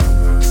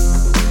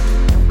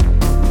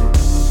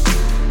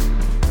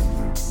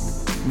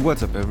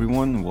What's up,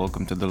 everyone?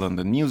 Welcome to the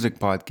London Music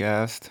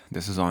Podcast.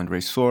 This is Andre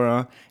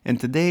Sora, and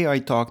today I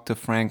talked to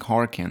Frank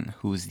Harkin,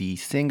 who's the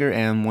singer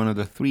and one of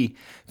the three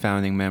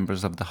founding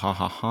members of the Ha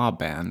Ha Ha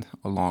band,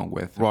 along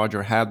with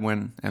Roger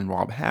Hadwin and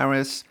Rob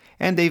Harris.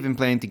 And they've been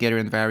playing together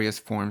in various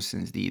forms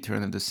since the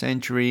turn of the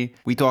century.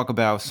 We talk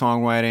about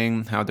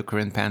songwriting, how the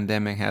current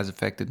pandemic has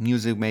affected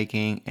music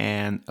making,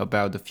 and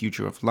about the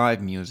future of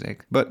live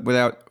music. But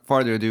without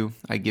further ado,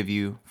 I give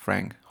you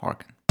Frank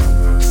Harkin.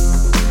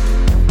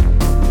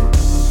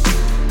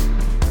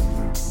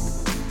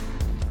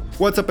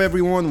 What's up,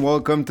 everyone?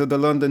 Welcome to the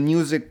London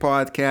Music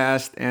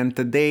Podcast. And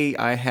today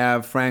I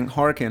have Frank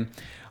Harkin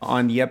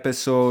on the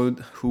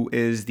episode, who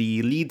is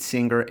the lead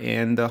singer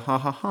in the Ha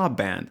Ha Ha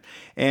band.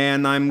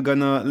 And I'm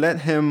gonna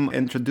let him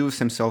introduce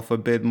himself a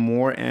bit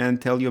more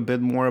and tell you a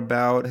bit more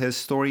about his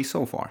story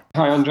so far.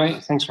 Hi,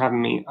 Andre. Thanks for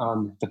having me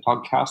on the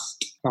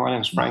podcast. My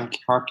name is Frank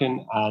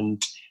Harkin,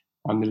 and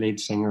I'm the lead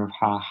singer of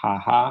Ha Ha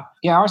Ha.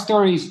 Yeah, our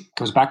story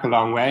goes back a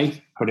long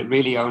way, but it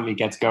really only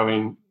gets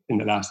going in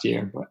the last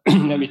year. But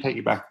let me take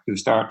you back to the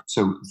start.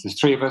 So there's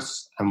three of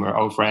us and we're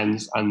old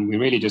friends, and we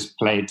really just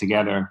played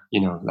together,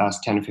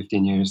 last 10 or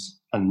 15 years.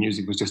 And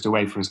music was just a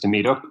way for us to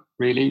meet up,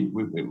 really.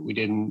 We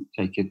didn't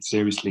take it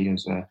seriously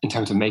in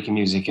terms of making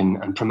music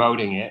and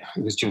promoting it.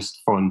 It was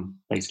just fun,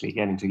 basically,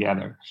 getting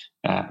together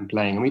and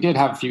playing. And we did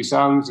have a few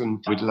songs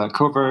and we did a lot of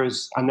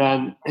covers. And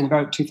then in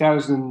about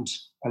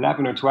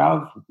 2011 or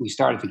 12, we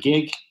started the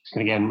gig.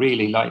 And again,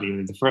 really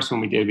lightly. The first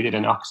one we did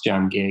an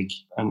Oxjam gig.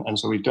 And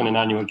so we've done an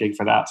annual gig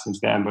for that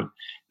since then. But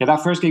yeah,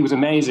 that first gig was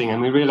amazing.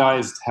 And we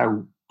realized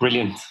how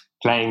brilliant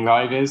playing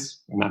live is.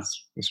 And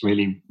that's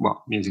really what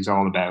music's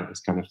all about.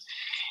 It's kind of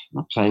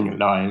playing it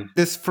live.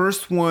 This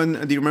first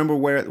one, do you remember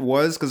where it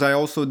was? Because I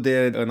also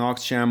did an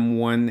Oxjam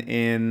one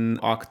in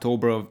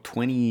October of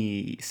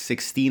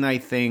 2016, I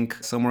think,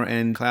 somewhere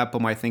in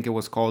Clapham. I think it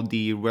was called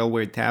the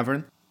Railway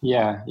Tavern.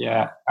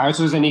 Yeah. Ours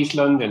was in East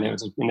London. It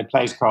was in a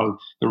place called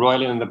the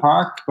Royal Inn in the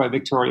Park by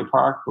Victoria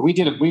Park. But we've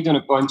done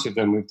a bunch of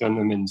them. We've done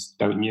them in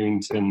Stoke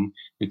Newington.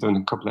 We've done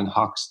a couple in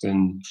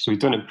Hoxton. So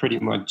we've done it pretty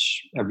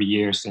much every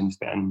year since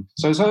then.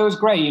 So it was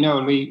great,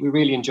 and we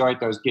really enjoyed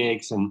those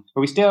gigs.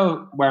 But we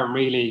still weren't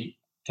really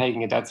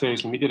taking it that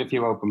seriously. We did a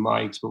few open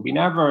mics, but we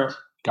never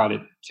got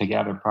it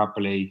together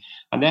properly.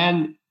 And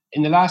then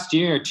in the last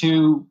year,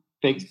 two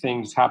big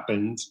things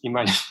happened. You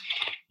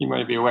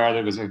might be aware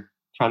there was a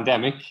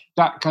pandemic.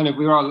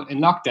 We were all in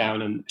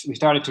lockdown, and we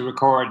started to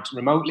record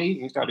remotely.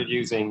 We started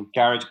using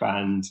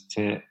GarageBand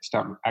to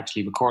start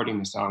actually recording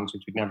the songs,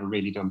 which we'd never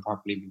really done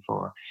properly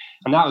before.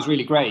 And that was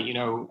really great,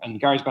 and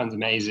GarageBand's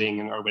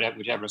amazing, or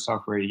whichever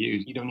software you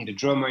use. You don't need a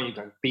drummer, you've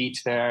got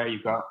beats there,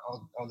 you've got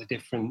all the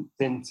different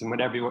synths, and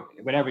whatever you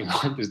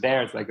want is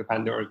there. It's like a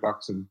Pandora's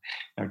box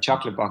or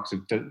chocolate box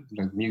of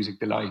music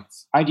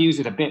delights. I'd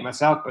use it a bit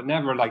myself, but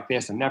never like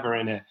this, and never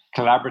in a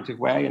collaborative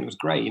way. And it was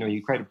great.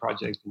 You create a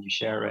project and you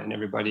share it, and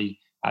everybody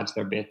adds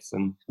their bits,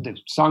 and the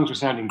songs were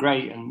sounding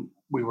great, and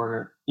we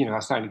were, I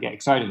was starting to get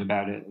excited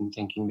about it and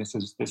thinking this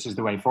is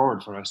the way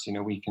forward for us.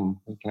 We can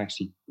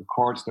actually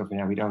record stuff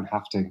now. We don't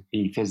have to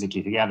be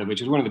physically together,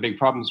 which is one of the big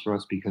problems for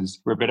us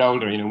because we're a bit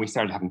older. We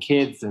started having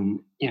kids, and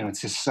it's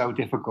just so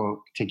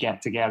difficult to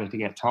get together, to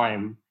get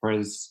time.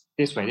 Whereas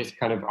this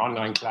kind of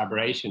online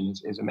collaboration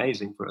is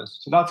amazing for us.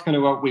 So that's kind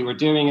of what we were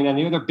doing. And then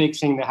the other big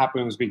thing that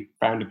happened was we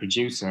found a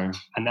producer,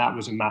 and that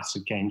was a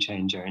massive game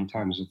changer in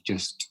terms of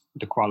just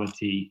the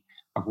quality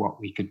of what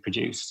we could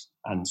produce.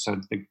 And so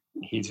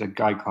he's a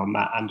guy called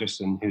Matt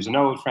Anderson, who's an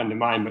old friend of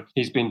mine, but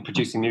he's been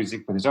producing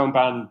music with his own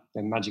band,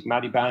 the Magic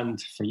Maddie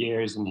band, for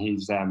years. And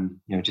he's,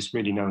 just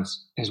really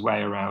knows his way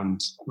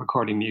around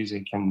recording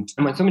music. And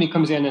when somebody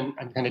comes in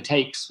and kind of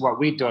takes what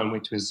we'd done,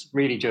 which was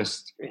really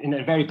just in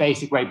a very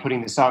basic way,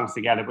 putting the songs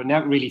together, but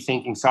not really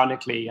thinking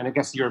sonically. And I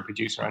guess you're a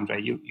producer,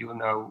 Andre, you will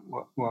know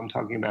what I'm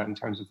talking about in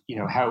terms of,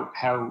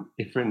 how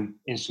different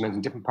instruments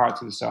and different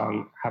parts of the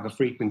song have a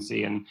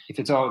frequency. And if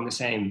it's all in the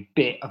same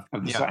bit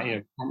of the song,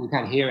 you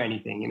can't hear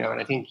anything,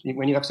 And I think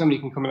when you have somebody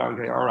who can come along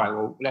and go, all right,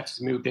 well,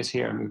 let's move this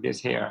here, move this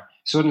here.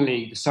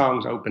 Suddenly the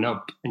songs open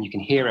up and you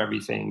can hear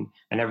everything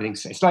and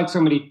everything's. It's like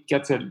somebody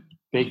gets a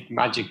big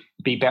magic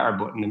be better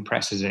button and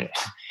presses it.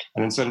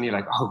 And then suddenly you're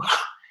like, oh,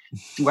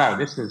 wow,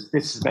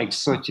 this makes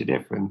such a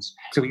difference.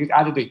 So we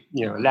added a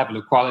level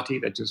of quality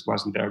that just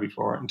wasn't there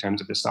before in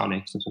terms of the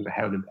sonics, in terms of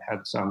how the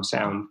songs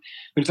sound.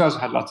 But it's also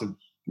had lots of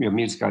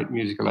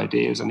musical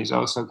ideas, and he's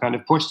also kind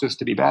of pushed us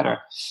to be better.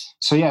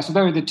 So those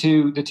are the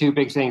two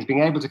big things: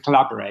 being able to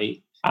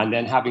collaborate, and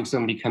then having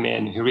somebody come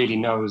in who really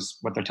knows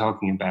what they're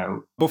talking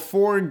about.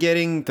 Before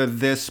getting to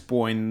this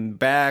point,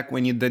 back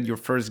when you did your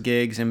first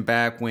gigs and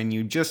back when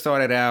you just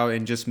started out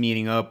and just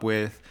meeting up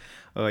with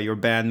your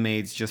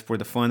bandmates just for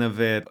the fun of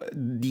it,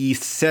 the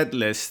set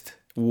list,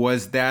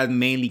 was that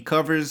mainly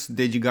covers?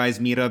 Did you guys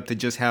meet up to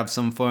just have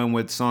some fun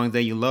with songs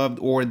that you loved,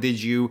 or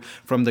did you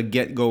from the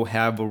get-go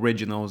have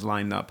originals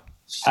lined up?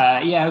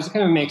 Yeah, it was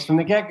kind of a mix. From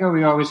the get-go,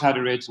 we always had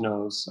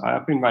originals.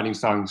 I've been writing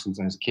songs since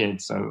I was a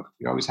kid, so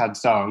we always had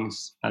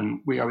songs, and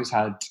we always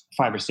had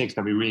 5 or 6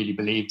 that we really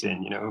believed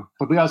in,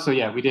 But we also,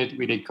 yeah, we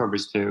did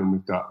covers too, and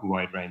we've got a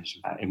wide range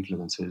of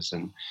influences,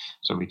 and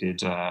so we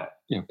did,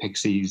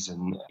 Pixies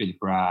and Billy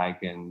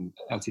Bragg and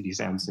LCD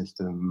Sound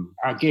System.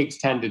 Our gigs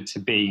tended to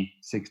be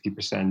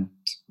 60%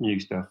 new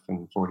stuff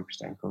and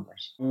 40%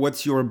 covers.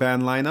 What's your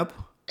band lineup?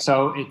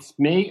 So it's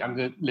me, I'm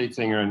the lead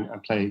singer and I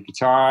play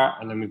guitar.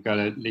 And then we've got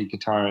a lead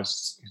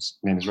guitarist, his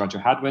name is Roger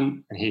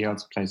Hadwin, and he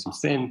also plays some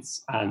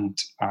synths. And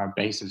our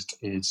bassist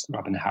is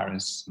Robin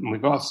Harris. And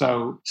we've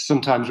also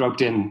sometimes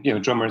roped in,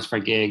 drummers for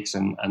gigs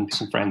and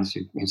some friends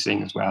who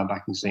sing as well,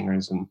 backing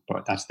singers.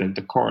 But that's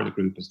the core of the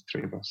group is the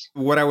three of us.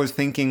 What I was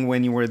thinking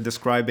when you were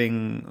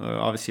describing,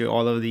 obviously,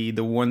 all of the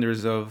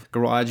wonders of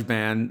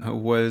GarageBand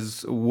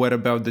was, what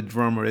about the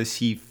drummer? Is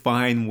he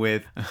fine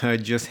with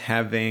just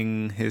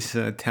having his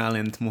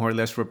talent more or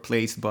less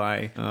replaced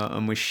by a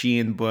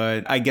machine?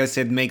 But I guess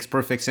it makes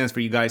perfect sense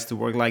for you guys to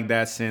work like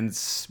that,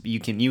 since you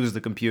can use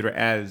the computer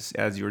as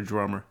your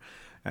drummer,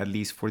 at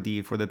least for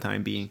the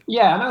time being.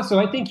 Yeah, and also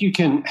I think you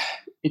can.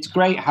 It's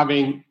great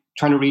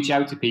trying to reach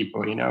out to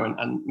people,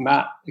 and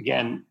Matt,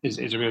 again, is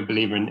a real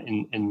believer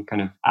in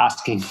kind of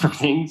asking for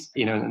things,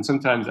 and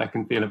sometimes I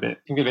can feel a bit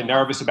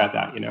nervous about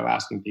that,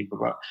 asking people.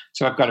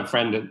 So I've got a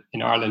friend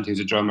in Ireland who's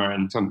a drummer,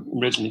 and so I'm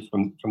originally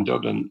from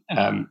Dublin,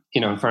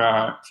 for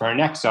our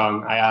next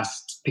song, I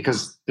asked,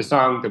 because the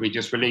song that we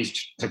just released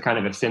is a kind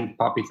of a synth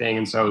poppy thing,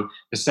 and so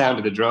the sound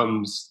of the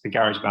drums, the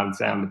GarageBand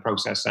sound, the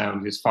process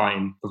sound is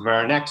fine. But for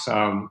our next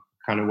song,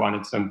 kind of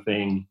wanted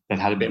something that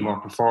had a bit more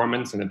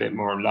performance and a bit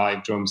more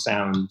live drum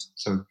sound.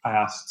 So I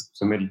asked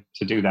somebody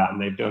to do that,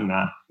 and they've done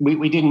that. We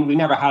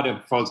never had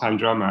a full-time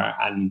drummer,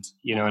 and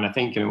and I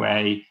think in a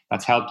way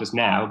that's helped us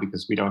now,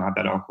 because we don't have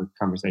that awkward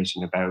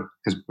conversation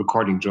because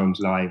recording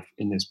drums live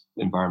in this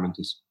environment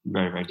is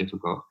very, very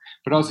difficult.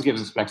 But also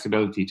gives us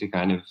flexibility to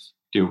kind of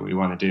do what we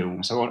want to do.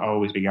 So it won't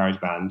always be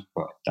GarageBand,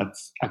 but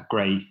that's a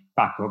great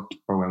backup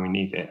for when we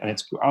need it. And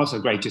it's also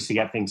great just to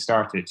get things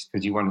started,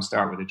 because you want to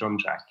start with a drum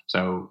track.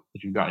 So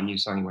if you've got a new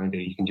song you want to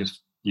do, you can just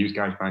use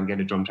GarageBand,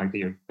 get a drum track that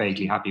you're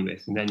vaguely happy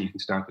with, and then you can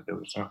start to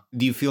build a song.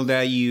 Do you feel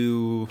that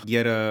you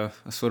get a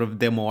sort of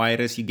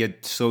demo-itis? You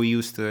get so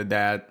used to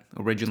that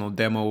original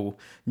demo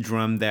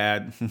drum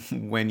that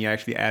when you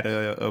actually add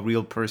a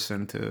real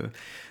person to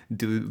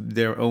do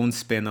their own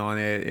spin on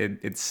it,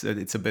 it's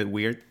a bit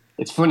weird?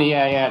 It's funny,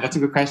 yeah. That's a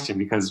good question,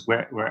 because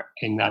we're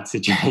in that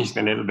situation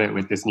a little bit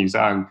with this new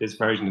song. This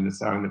version of the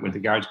song that with the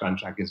GarageBand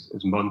track is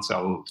months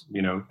old,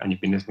 and you've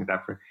been listening to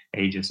that for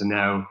ages. And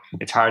now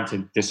it's hard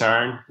to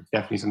discern. It's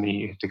definitely something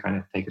you have to kind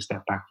of take a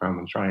step back from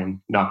and try and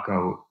not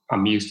go,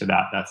 I'm used to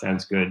that. That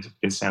sounds good.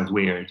 This sounds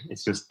weird.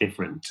 It's just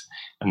different.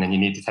 And then you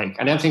need to take,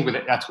 and I think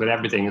that's with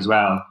everything as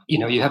well.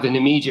 You have an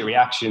immediate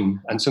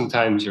reaction, and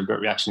sometimes your gut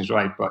reaction is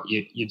right, but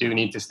you do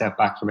need to step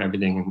back from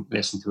everything and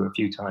listen to it a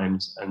few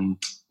times and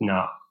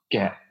not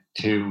get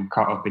too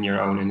caught up in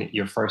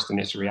your first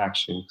initial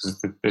reaction,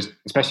 because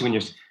especially when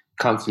you're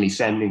constantly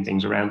sending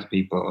things around to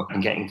people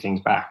and getting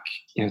things back,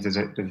 there's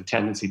a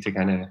tendency to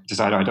kind of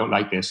decide, I don't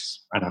like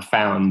this. And I've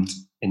found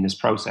in this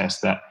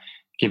process that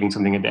giving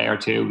something a day or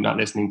two, not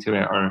listening to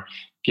it, or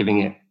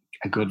giving it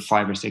a good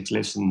 5 or 6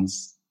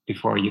 listens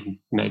before you've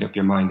made up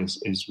your mind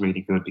is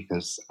really good,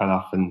 because I'll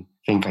often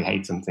think I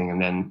hate something,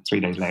 and then 3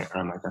 days later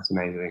I'm like, that's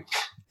amazing.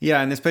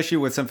 Yeah, and especially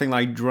with something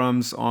like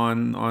drums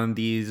on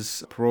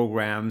these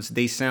programs,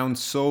 they sound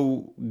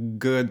so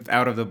good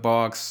out of the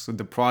box.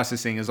 The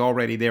processing is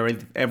already there.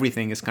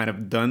 Everything is kind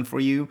of done for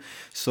you.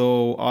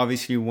 So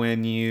obviously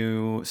when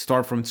you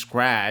start from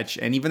scratch,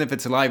 and even if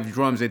it's live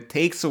drums, it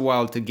takes a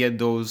while to get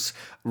those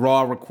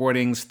raw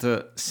recordings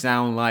to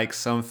sound like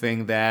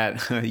something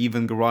that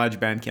even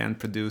GarageBand can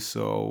produce.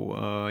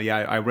 So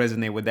yeah, I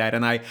resonate with that.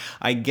 And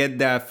I get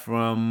that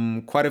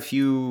from quite a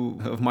few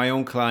of my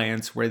own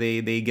clients, where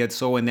they get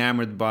so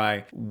enamored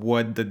by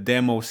what the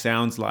demo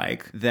sounds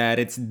like that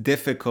it's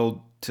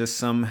difficult to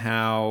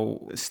somehow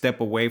step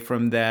away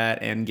from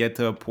that and get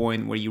to a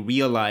point where you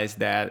realize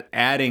that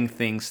adding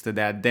things to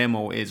that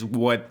demo is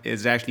what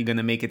is actually going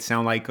to make it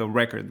sound like a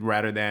record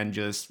rather than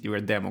just your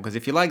demo. Because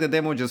if you like the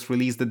demo, just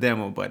release the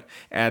demo. But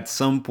at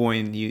some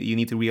point, you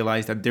need to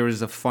realize that there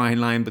is a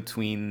fine line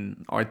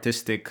between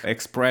artistic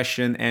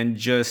expression and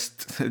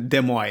just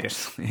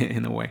demoitis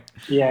in a way.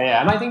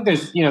 Yeah. And I think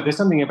there's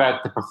something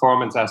about the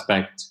performance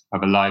aspect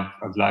of live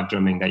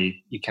drumming that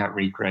you can't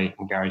recreate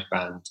in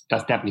GarageBand.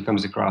 That definitely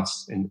comes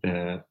across in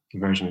the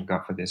version we've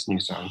got for this new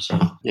song. So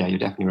yeah, you're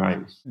definitely right.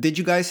 Did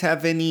you guys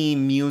have any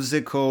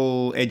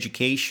musical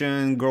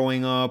education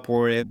growing up,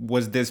 or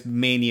was this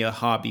mainly a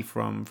hobby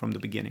from the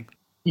beginning?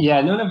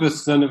 Yeah, none of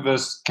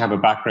us have a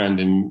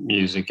background in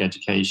music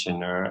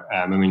education, or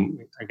I mean,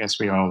 I guess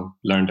we all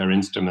learned our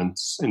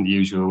instruments in the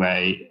usual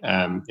way.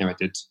 I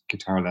did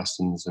guitar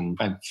lessons, and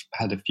I've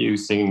had a few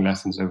singing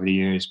lessons over the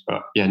years.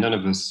 But yeah, none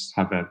of us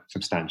have a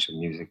substantial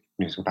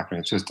musical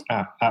background. It's just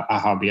a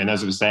hobby. And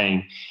as I was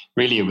saying,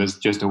 really, it was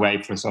just a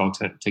way for us all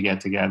to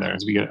get together.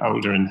 As we get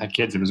older and had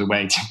kids, it was a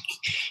way to,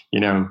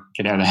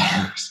 get out of the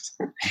house.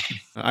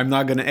 I'm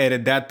not going to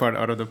edit that part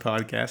out of the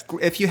podcast.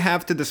 If you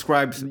have to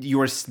describe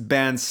your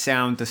band's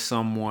sound to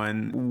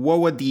someone, what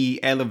would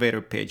the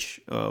elevator pitch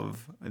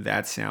of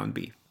that sound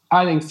be?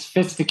 I think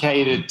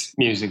sophisticated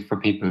music for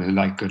people who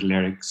like good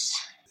lyrics.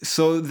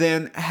 So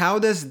then, how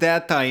does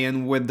that tie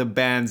in with the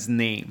band's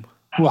name?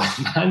 Well,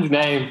 band's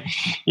name,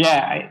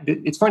 yeah,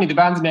 it's funny. The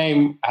band's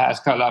name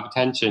has got a lot of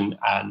attention,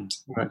 and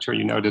I'm not sure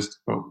you noticed,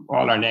 but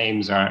all our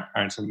names are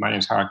so my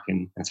name's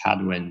Harkin, it's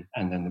Hadwin,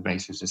 and then the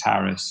bassist is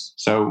Harris.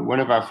 So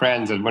one of our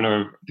friends,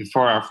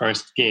 before our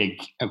first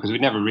gig, because we'd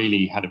never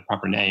really had a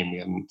proper name, we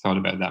hadn't thought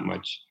about it that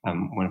much.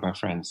 One of our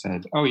friends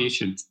said, "Oh, you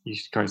should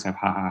guys have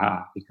ha ha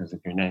ha because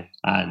of your name,"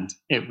 and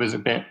it was a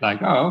bit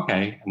like, "Oh,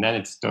 okay," and then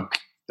it stuck.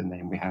 The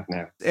name we have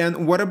now.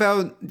 And what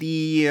about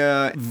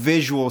the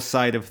visual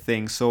side of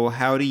things? So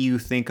how do you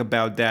think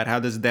about that? How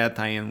does that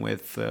tie in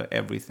with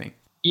everything?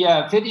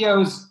 Yeah,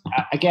 videos,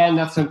 again,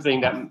 that's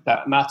something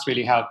that Matt's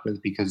really helped with,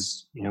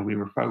 because, we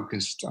were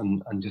focused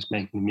on just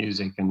making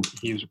music, and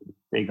he was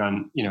big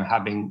on,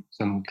 having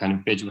some kind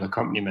of visual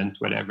accompaniment,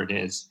 whatever it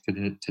is,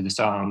 to the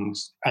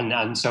songs.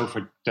 And so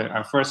for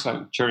our first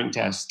song, Turing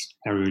Test,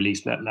 that we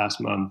released that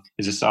last month,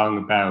 is a song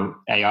about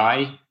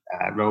AI,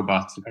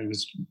 robots. I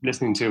was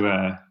listening to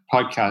a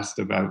podcast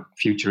about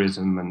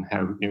futurism and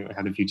how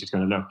the future's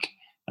going to look,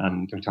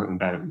 and they're talking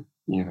about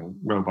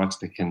robots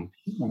that can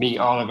meet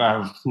all of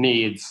our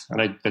needs.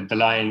 And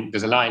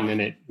there's a line in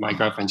it. My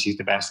girlfriend, she's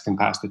the best, can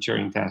pass the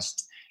Turing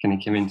test. Kind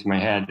of came into my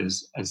head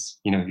as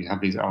you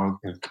have these all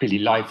completely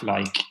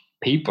lifelike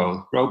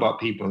people, robot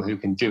people who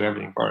can do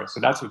everything for us. So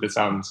that's what the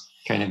song's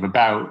kind of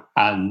about.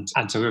 And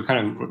so we were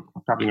kind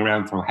of grappling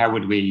around for how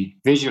would we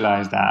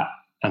visualize that.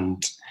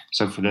 And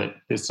so for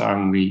this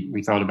song,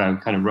 we thought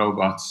about kind of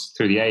robots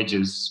through the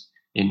ages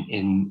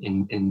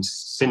in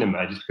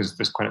cinema, just because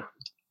there's quite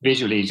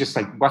visually, just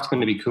like what's going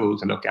to be cool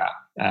to look at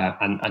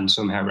and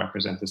somehow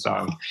represent the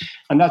song.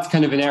 And that's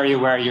kind of an area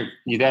where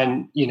you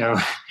then,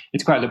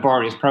 it's quite a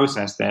laborious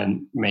process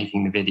then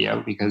making the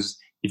video, because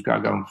you've got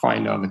to go and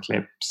find all the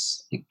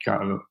clips. You've got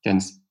to then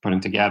put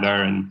them together.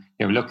 And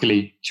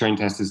luckily, Turing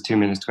Test is 2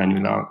 minutes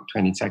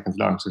 20 seconds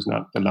long, so it's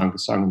not the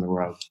longest song in the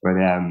world. But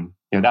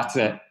that's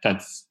a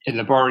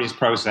laborious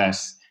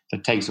process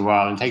that takes a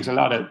while and takes a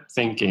lot of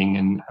thinking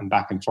and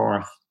back and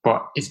forth.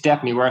 But it's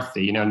definitely worth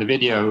it, and the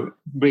video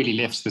really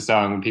lifts the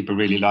song and people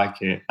really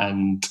like it.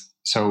 And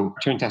so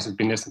Turing Test has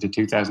been listened to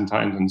 2,000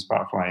 times on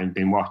Spotify, and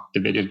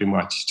the video's been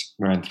watched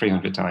around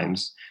 300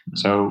 times. Mm-hmm.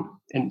 So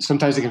and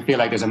sometimes it can feel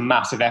like there's a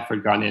massive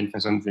effort gone in for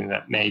something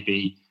that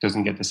maybe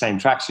doesn't get the same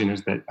traction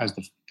as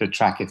the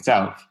track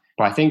itself.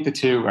 But I think the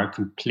two are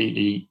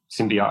completely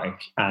symbiotic,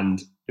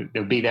 and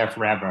they'll be there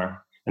forever.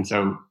 And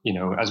so,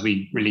 as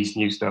we release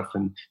new stuff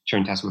and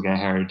Turing Test will get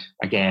heard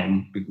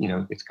again,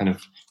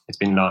 it's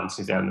been launched,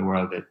 it's out in the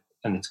world,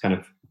 and it's kind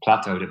of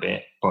plateaued a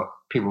bit, but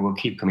people will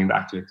keep coming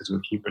back to it because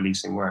we'll keep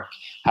releasing work.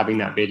 Having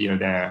that video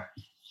there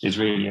is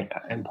really an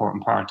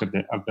important part of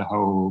the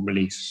whole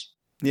release.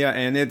 Yeah,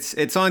 and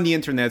it's on the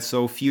internet,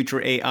 so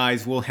future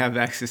AIs will have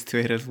access to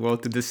it as well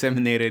to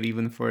disseminate it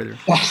even further.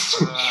 That's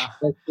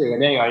true,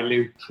 an AI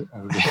loop.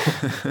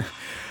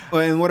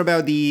 And what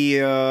about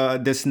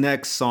this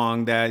next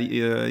song that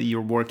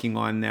you're working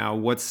on now?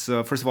 First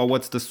of all,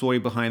 what's the story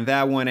behind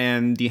that one,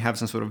 and do you have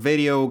some sort of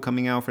video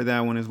coming out for that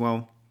one as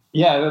well?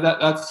 Yeah,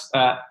 that's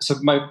so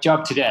my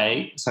job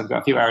today. So I've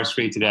got a few hours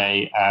free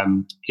today.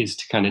 Is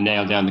to kind of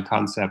nail down the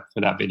concept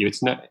for that video.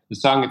 The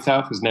song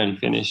itself is nearly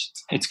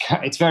finished.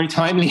 It's very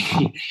timely.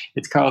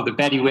 It's called The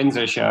Betty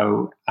Windsor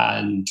Show,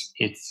 and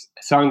it's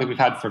a song that we've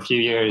had for a few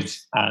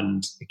years.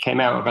 And it came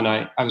out of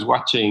I was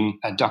watching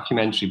a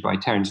documentary by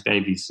Terence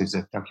Davies, who's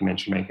a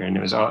documentary maker, and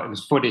it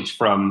was footage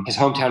from his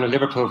hometown of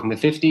Liverpool from the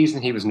 50s,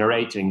 and he was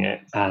narrating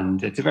it.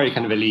 And it's a very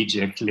kind of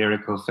elegiac,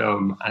 lyrical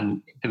film.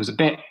 And there was a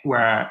bit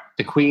where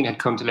the Queen had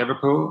come to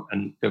Liverpool,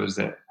 and there was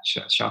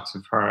shots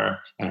of her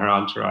and her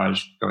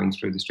entourage going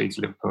through the streets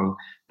of Liverpool,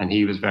 and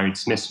he was very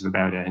dismissive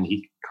about it, and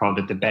he called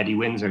it the Betty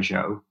Windsor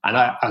Show. And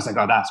I was like,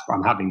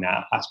 I'm having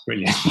that. That's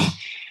brilliant.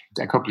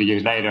 A couple of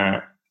years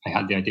later, I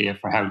had the idea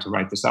for how to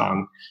write the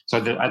song. So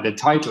the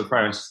title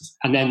first,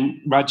 and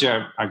then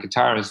Roger, our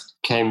guitarist,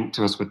 came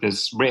to us with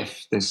this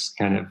riff, this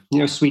kind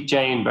of, Sweet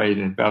Jane by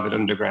the Velvet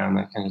Underground,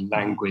 that kind of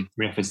languid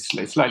riff. It's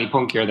slightly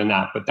punkier than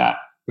that, but that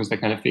was the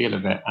kind of feel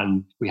of it.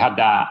 And we had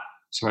that.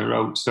 So I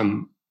wrote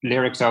some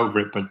lyrics over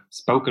it, but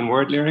spoken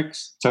word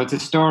lyrics. So it's a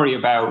story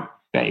about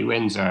Betty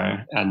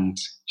Windsor, and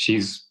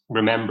she's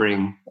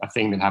remembering a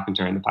thing that happened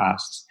to her in the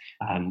past.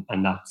 And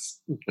that's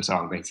the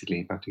song,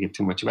 basically, not to give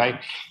too much away.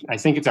 I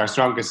think it's our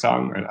strongest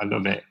song. I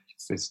love it.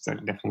 It's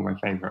definitely my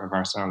favorite of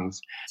our songs.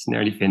 It's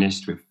nearly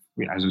finished. We've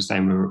as I was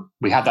saying,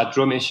 we had that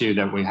drum issue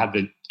that we had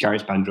the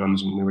GarageBand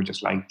drums, and we were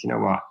just like, you know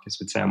what, this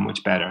would sound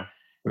much better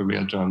with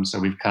real drums. So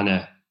we've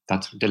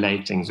that's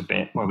delayed things a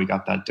bit while we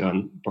got that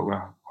done, but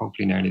we're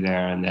hopefully nearly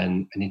there. And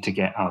then I need to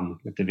get on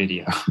with the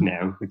video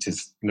now, which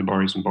is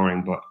laborious and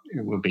boring, but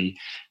it will be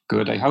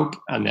good, I hope.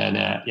 And then,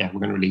 we're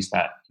going to release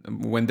that.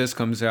 When this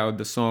comes out,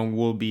 the song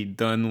will be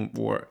done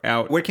or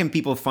out. Where can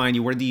people find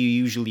you? Where do you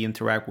usually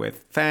interact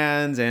with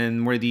fans,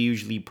 and where do you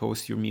usually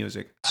post your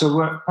music? So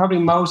we're probably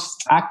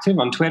most active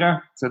on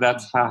Twitter. So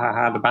that's Ha Ha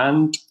Ha the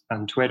band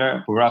on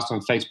Twitter. We're also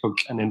on Facebook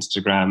and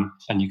Instagram,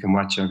 and you can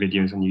watch our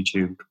videos on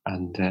YouTube,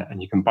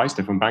 and you can buy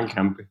stuff on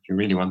Bandcamp if you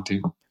really want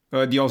to.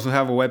 Do you also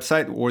have a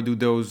website, or do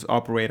those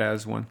operate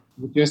as one?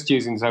 We're just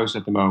using those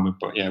at the moment,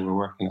 but yeah, we're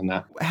working on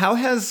that. How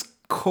has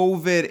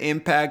COVID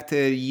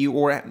impacted you,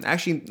 or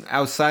actually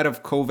outside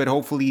of COVID,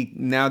 hopefully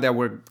now that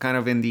we're kind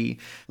of in the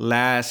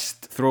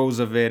last throes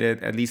of it,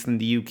 at least in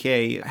the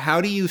UK, how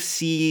do you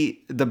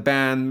see the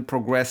band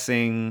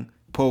progressing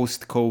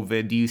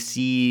post-COVID? Do you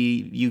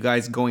see you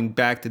guys going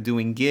back to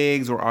doing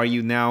gigs, or are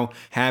you now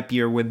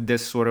happier with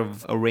this sort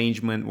of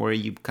arrangement where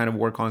you kind of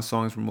work on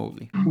songs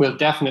remotely? We'll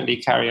definitely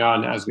carry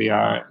on as we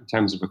are in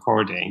terms of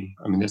recording.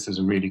 I mean, this is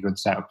a really good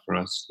setup for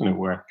us and it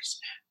works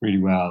really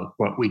well.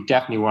 But we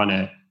definitely want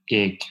to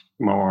gig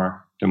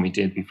more than we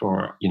did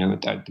before. You know,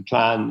 the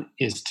plan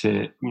is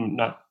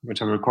we're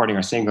recording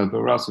our single, but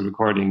we're also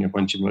recording a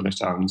bunch of other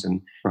songs,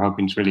 and we're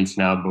hoping to release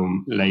an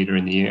album later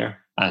in the year.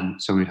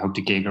 And so we'd hope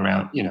to gig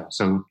around,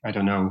 so I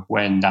don't know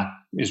when that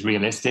is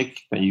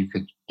realistic that you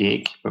could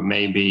gig, but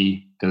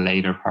maybe the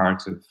later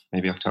part of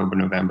maybe October,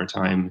 November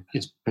time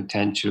is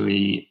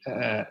potentially,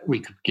 we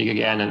could gig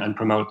again and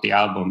promote the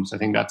album. So I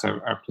think that's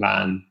our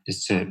plan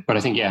but I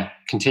think,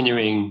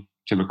 continuing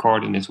to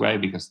record in this way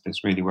because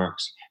this really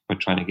works, but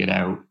trying to get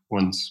out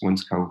once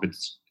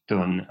COVID's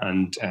done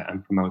and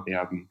promote the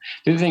album.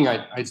 The other thing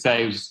I'd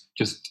say is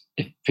just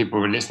if people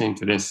were listening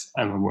to this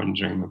and were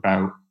wondering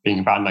about being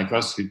a band like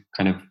us who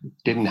kind of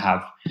didn't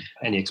have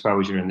any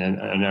exposure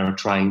and are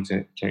trying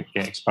to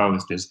get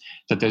exposed, is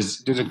that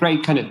there's a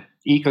great kind of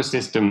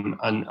ecosystem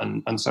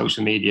on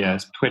social media.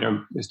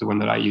 Twitter is the one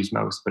that I use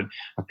most, but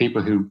of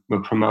people who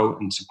will promote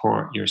and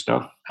support your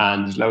stuff.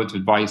 And there's loads of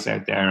advice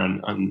out there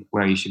on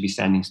where you should be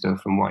sending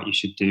stuff and what you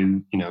should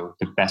do,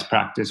 the best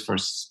practice for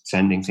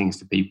sending things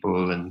to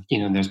people. And,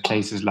 there's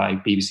places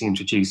like BBC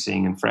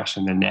Introducing and Fresh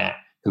on the Net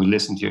who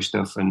listen to your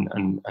stuff and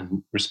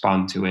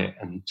respond to it.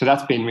 And so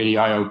that's been really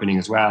eye-opening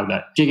as well,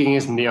 that gigging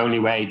isn't the only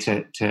way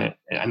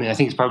I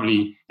think it's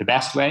probably the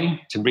best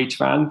way to reach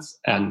fans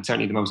and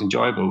certainly the most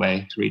enjoyable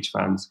way to reach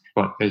fans.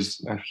 But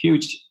there's a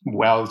huge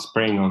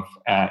wellspring of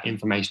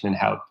information and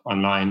help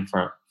online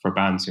for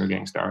bands who are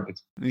getting started.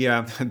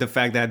 Yeah, the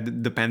fact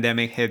that the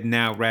pandemic hit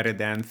now rather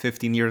than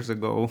 15 years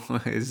ago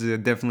is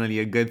definitely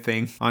a good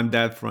thing on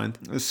that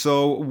front.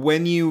 So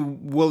when you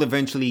will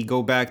eventually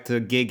go back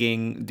to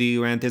gigging, do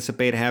you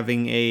anticipate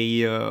having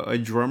a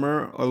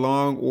drummer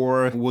along,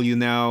 or will you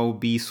now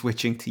be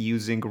switching to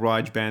using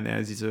GarageBand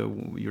as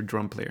your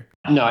drum player?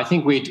 No, I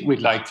think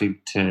we'd like to,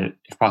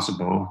 if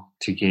possible,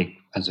 to gig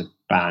as a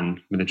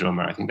band with a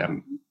drummer. I think that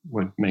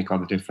would make all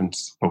the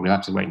difference, but we'll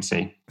have to wait and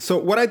see. So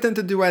what I tend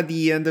to do at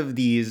the end of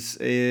these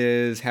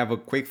is have a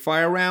quick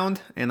fire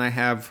round, and I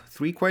have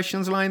 3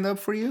 questions lined up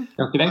for you.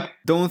 Okay.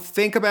 Don't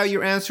think about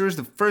your answers.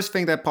 The first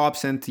thing that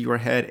pops into your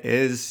head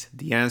is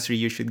the answer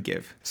you should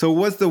give. So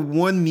what's the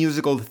one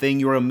musical thing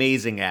you're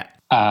amazing at?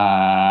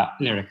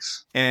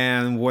 Lyrics.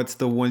 And what's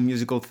the one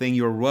musical thing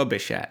you're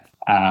rubbish at?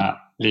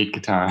 Lead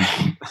guitar.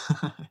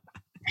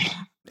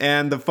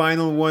 And the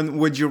final one,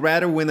 would you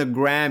rather win a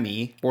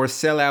Grammy or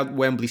sell out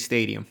Wembley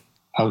Stadium?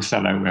 Oh,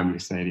 sell out Wembley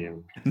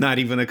Stadium. Not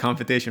even a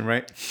competition,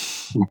 right?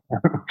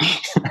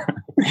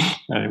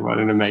 What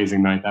an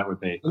amazing night that would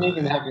be. And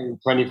even having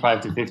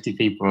 25 to 50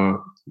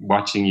 people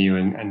watching you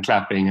and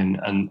clapping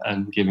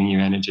and giving you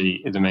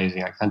energy is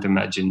amazing. I can't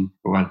imagine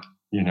what,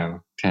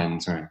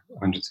 tens or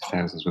hundreds of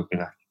thousands would be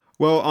like.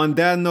 Well, on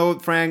that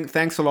note, Frank,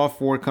 thanks a lot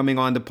for coming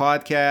on the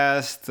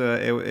podcast.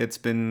 It's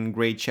been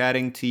great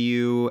chatting to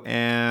you.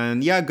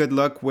 And good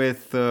luck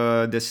with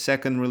the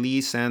second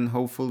release, and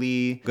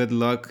hopefully good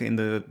luck in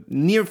the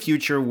near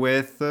future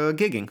with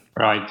gigging.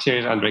 Right.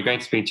 Cheers, Andre.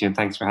 Great to speak to you, and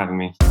thanks for having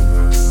me.